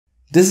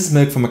This is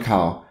milk from a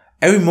cow.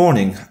 Every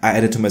morning I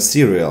add it to my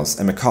cereals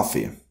and my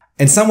coffee.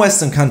 In some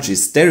Western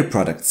countries, dairy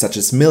products such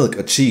as milk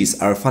or cheese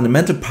are a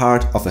fundamental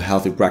part of a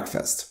healthy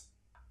breakfast.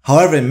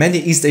 However, in many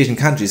East Asian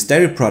countries,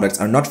 dairy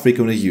products are not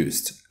frequently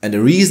used, and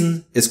the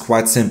reason is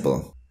quite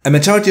simple. A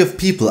majority of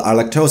people are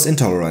lactose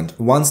intolerant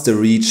once they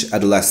reach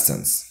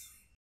adolescence.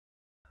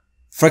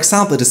 For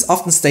example, it is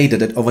often stated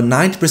that over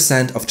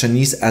 90% of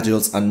Chinese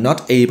adults are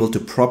not able to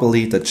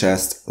properly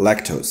digest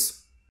lactose.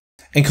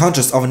 In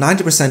contrast, over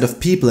 90% of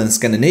people in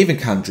Scandinavian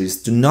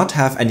countries do not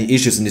have any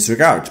issues in this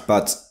regard,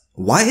 but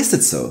why is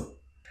it so?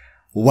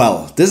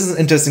 Well, this is an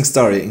interesting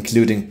story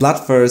including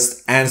blood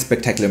first and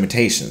spectacular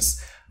mutations.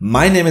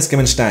 My name is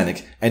Kevin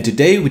Steinig, and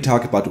today we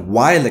talk about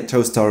why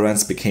lactose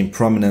tolerance became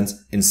prominent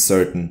in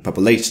certain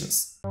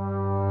populations.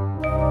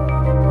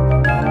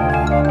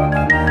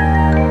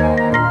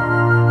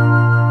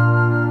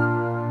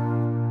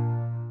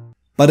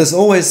 But as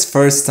always,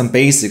 first some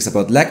basics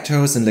about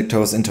lactose and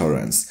lactose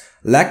intolerance.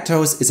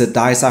 Lactose is a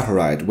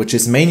disaccharide which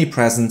is mainly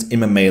present in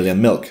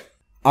mammalian milk.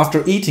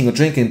 After eating or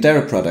drinking a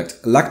dairy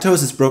product,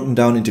 lactose is broken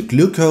down into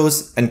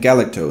glucose and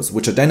galactose,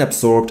 which are then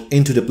absorbed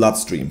into the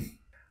bloodstream.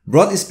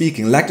 Broadly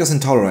speaking, lactose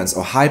intolerance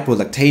or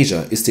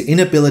hypolactasia is the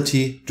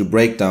inability to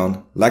break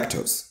down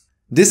lactose.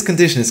 This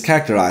condition is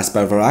characterized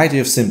by a variety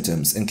of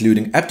symptoms,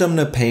 including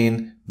abdominal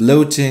pain,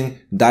 bloating,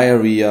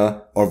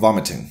 diarrhea, or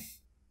vomiting.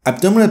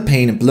 Abdominal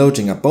pain and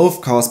bloating are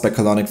both caused by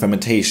colonic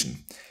fermentation.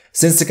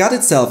 Since the gut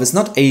itself is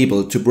not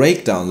able to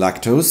break down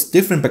lactose,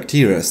 different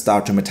bacteria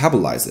start to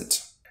metabolize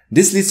it.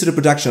 This leads to the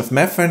production of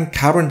methane,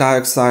 carbon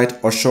dioxide,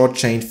 or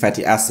short-chain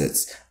fatty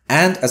acids,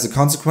 and as a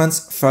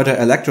consequence, further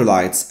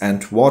electrolytes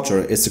and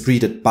water is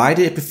secreted by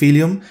the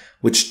epithelium,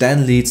 which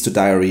then leads to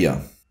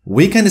diarrhea.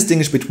 We can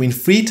distinguish between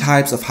three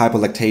types of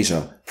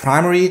hypolactasia: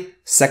 primary,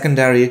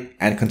 secondary,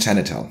 and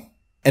congenital.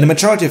 In the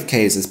majority of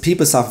cases,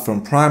 people suffer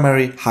from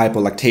primary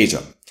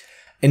hypolactasia.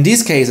 In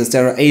these cases, they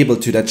are able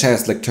to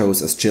digest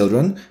lactose as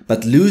children,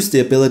 but lose the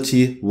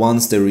ability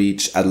once they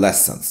reach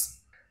adolescence.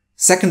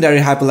 Secondary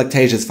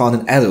hypolactasia is found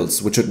in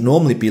adults, which would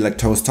normally be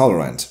lactose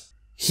tolerant.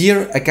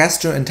 Here, a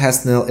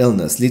gastrointestinal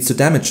illness leads to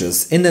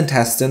damages in the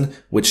intestine,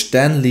 which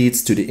then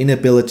leads to the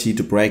inability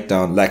to break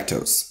down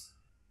lactose.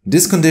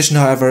 This condition,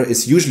 however,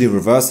 is usually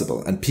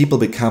reversible and people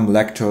become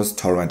lactose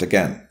tolerant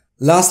again.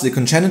 Lastly,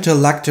 congenital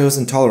lactose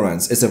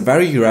intolerance is a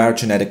very rare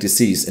genetic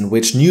disease in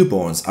which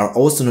newborns are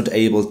also not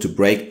able to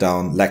break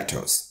down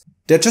lactose.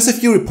 There are just a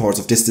few reports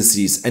of this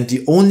disease, and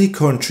the only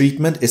current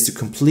treatment is the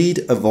complete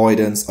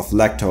avoidance of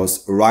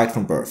lactose right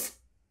from birth.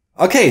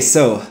 Okay,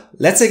 so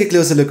let's take a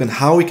closer look on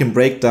how we can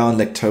break down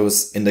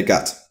lactose in the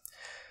gut.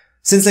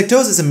 Since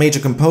lactose is a major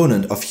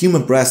component of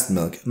human breast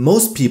milk,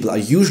 most people are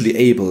usually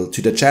able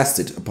to digest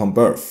it upon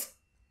birth.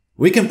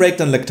 We can break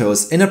down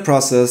lactose in a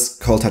process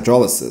called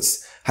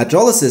hydrolysis.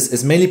 Hydrolysis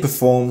is mainly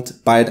performed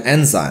by an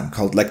enzyme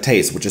called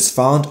lactase, which is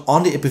found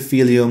on the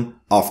epithelium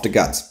of the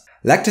gut.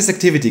 Lactase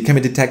activity can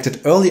be detected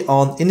early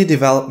on in the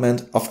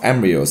development of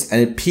embryos,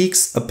 and it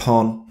peaks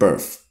upon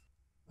birth.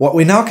 What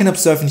we now can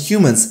observe in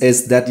humans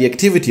is that the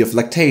activity of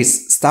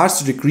lactase starts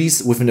to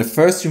decrease within the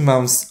first few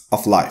months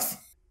of life.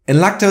 In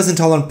lactose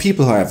intolerant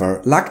people,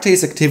 however,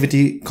 lactase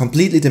activity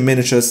completely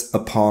diminishes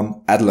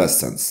upon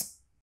adolescence.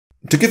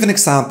 To give an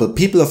example,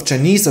 people of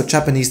Chinese or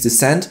Japanese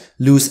descent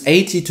lose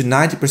 80 to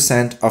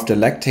 90% of their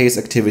lactase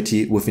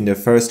activity within their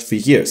first 3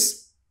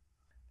 years.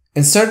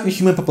 In certain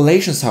human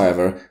populations,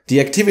 however, the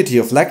activity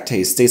of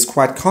lactase stays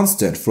quite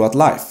constant throughout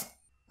life.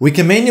 We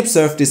can mainly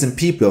observe this in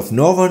people of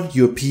Northern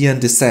European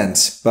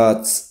descent,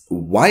 but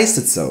why is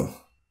it so?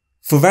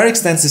 For very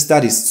extensive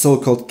studies,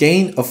 so-called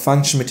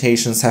gain-of-function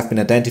mutations have been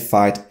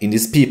identified in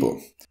these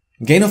people.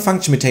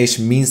 Gain-of-function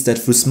mutation means that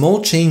through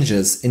small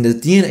changes in the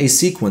DNA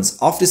sequence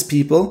of these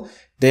people,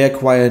 they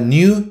acquire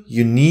new,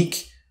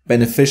 unique,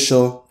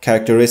 beneficial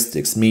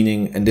characteristics,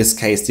 meaning in this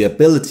case the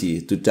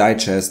ability to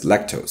digest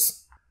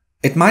lactose.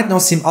 It might now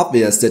seem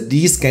obvious that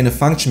these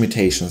gain-of-function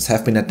mutations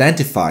have been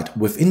identified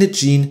within the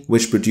gene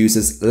which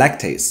produces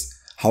lactase.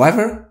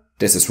 However,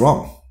 this is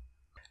wrong.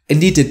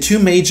 Indeed, the two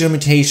major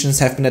mutations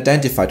have been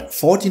identified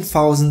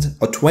 14,000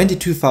 or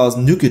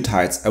 22,000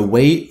 nucleotides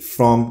away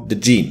from the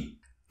gene.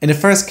 In the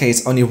first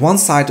case, only one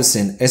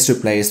cytosine is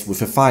replaced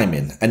with a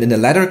thymine, and in the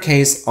latter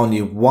case,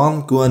 only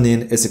one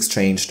guanine is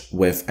exchanged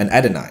with an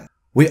adenine.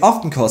 We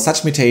often call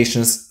such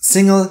mutations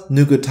single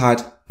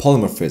nucleotide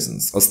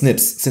polymorphisms, or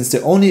SNPs, since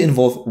they only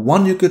involve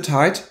one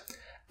nucleotide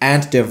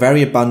and they're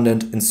very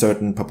abundant in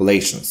certain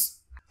populations.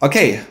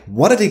 Okay,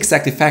 what are the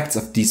exact effects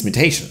of these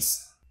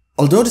mutations?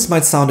 Although this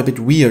might sound a bit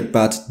weird,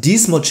 but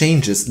these small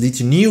changes lead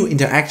to new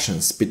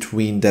interactions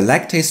between the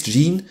lactase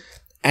gene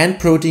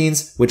and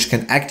proteins which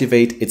can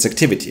activate its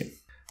activity.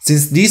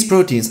 Since these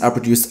proteins are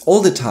produced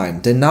all the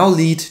time, they now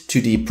lead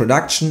to the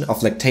production of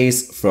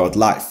lactase throughout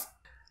life.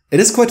 It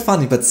is quite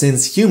funny, but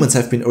since humans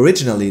have been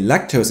originally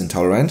lactose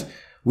intolerant,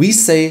 we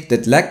say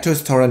that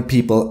lactose tolerant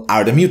people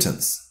are the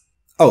mutants.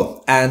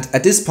 Oh, and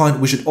at this point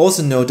we should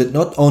also note that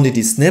not only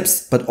these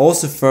SNPs, but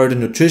also further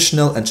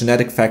nutritional and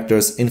genetic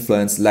factors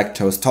influence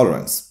lactose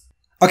tolerance.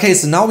 Okay,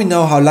 so now we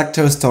know how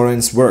lactose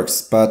tolerance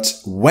works, but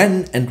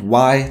when and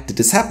why did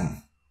this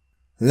happen?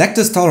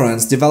 Lactose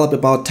tolerance developed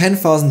about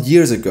 10,000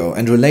 years ago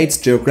and relates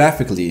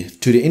geographically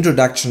to the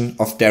introduction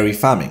of dairy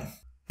farming.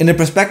 In the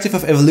perspective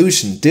of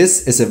evolution,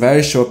 this is a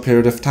very short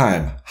period of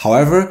time.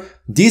 However,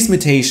 these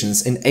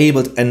mutations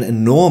enabled an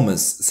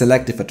enormous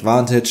selective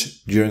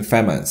advantage during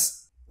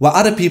famines. While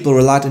other people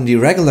relied on the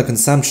regular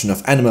consumption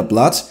of animal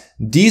blood,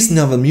 these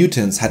novel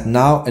mutants had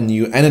now a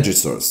new energy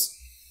source.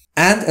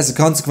 And as a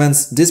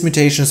consequence, this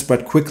mutation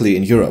spread quickly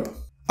in Europe.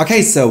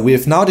 Okay, so we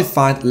have now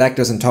defined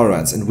lactose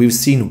intolerance and we've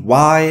seen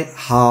why,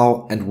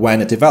 how and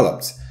when it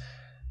developed.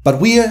 But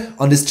we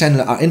on this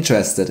channel are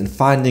interested in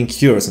finding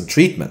cures and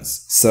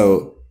treatments.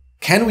 So,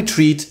 can we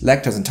treat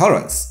lactose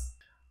intolerance?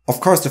 Of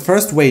course, the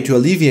first way to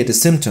alleviate the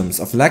symptoms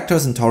of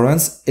lactose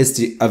intolerance is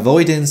the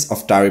avoidance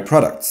of dairy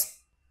products.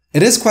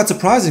 It is quite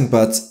surprising,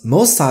 but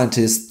most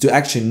scientists do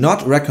actually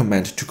not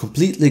recommend to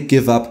completely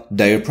give up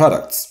dairy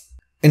products.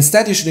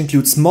 Instead, you should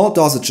include small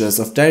dosages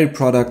of dairy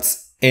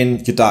products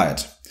in your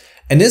diet.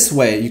 In this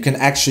way, you can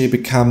actually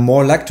become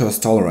more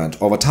lactose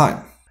tolerant over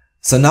time.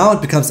 So now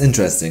it becomes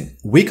interesting.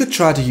 We could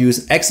try to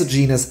use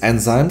exogenous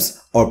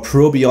enzymes or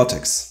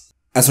probiotics.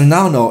 As we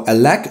now know, a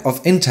lack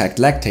of intact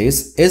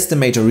lactase is the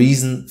major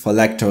reason for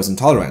lactose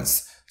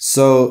intolerance.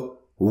 So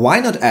why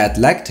not add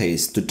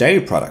lactase to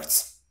dairy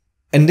products?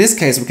 In this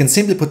case, we can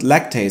simply put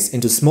lactase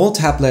into small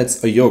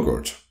tablets or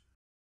yogurt.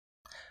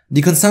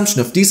 The consumption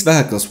of these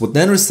vehicles would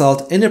then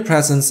result in the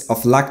presence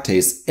of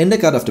lactase in the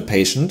gut of the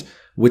patient,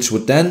 which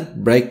would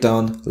then break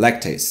down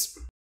lactase.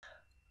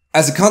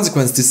 As a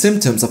consequence, the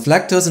symptoms of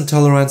lactose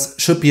intolerance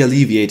should be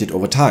alleviated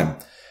over time.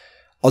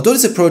 Although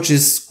this approach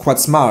is quite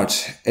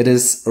smart, it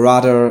is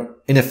rather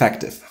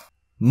ineffective.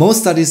 Most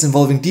studies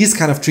involving these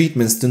kind of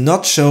treatments do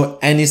not show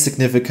any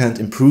significant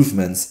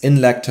improvements in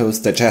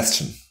lactose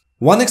digestion.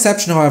 One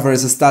exception, however,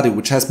 is a study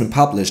which has been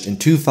published in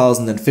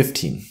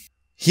 2015.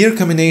 Here,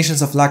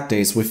 combinations of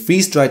lactase with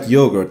freeze-dried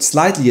yogurt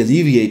slightly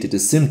alleviated the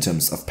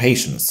symptoms of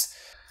patients.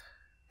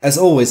 As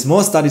always,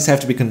 more studies have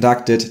to be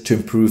conducted to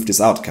improve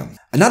this outcome.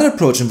 Another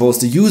approach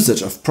involves the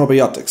usage of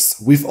probiotics.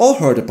 We've all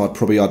heard about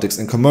probiotics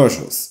in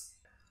commercials.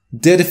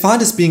 They are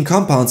defined as being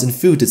compounds in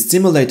food that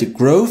stimulate the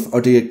growth or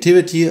the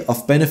activity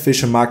of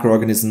beneficial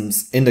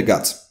microorganisms in the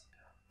gut.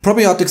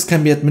 Probiotics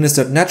can be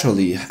administered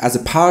naturally as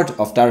a part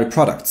of dairy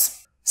products.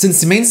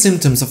 Since the main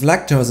symptoms of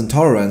lactose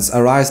intolerance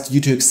arise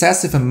due to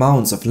excessive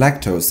amounts of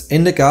lactose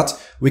in the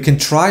gut, we can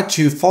try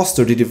to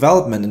foster the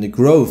development and the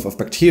growth of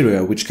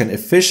bacteria which can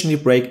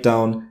efficiently break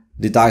down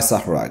the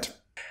disaccharide.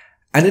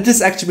 And it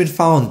has actually been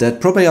found that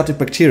probiotic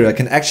bacteria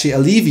can actually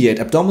alleviate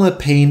abdominal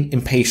pain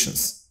in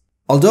patients.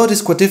 Although it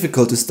is quite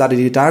difficult to study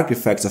the direct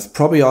effects of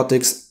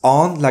probiotics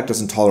on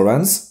lactose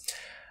intolerance,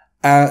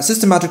 a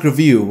systematic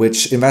review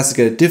which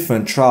investigated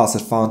different trials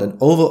has found an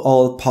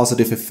overall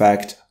positive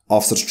effect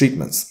of such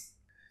treatments.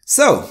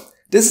 So,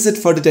 this is it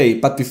for today,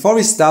 but before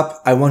we stop,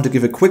 I want to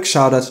give a quick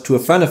shout out to a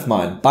friend of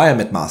mine,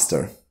 Biomed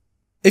Master.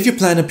 If you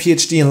plan a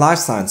PhD in life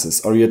sciences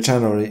or you're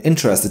generally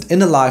interested in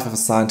the life of a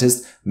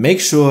scientist,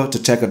 make sure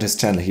to check out his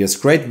channel. He has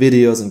great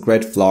videos and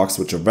great vlogs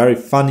which are very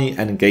funny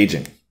and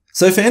engaging.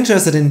 So if you're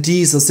interested in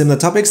these or similar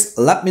topics,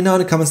 let me know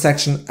in the comment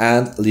section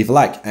and leave a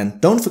like. And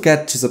don't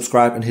forget to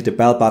subscribe and hit the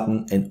bell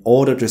button in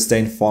order to stay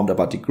informed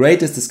about the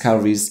greatest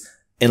discoveries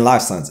in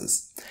life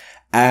sciences.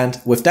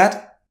 And with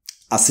that,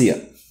 I'll see ya.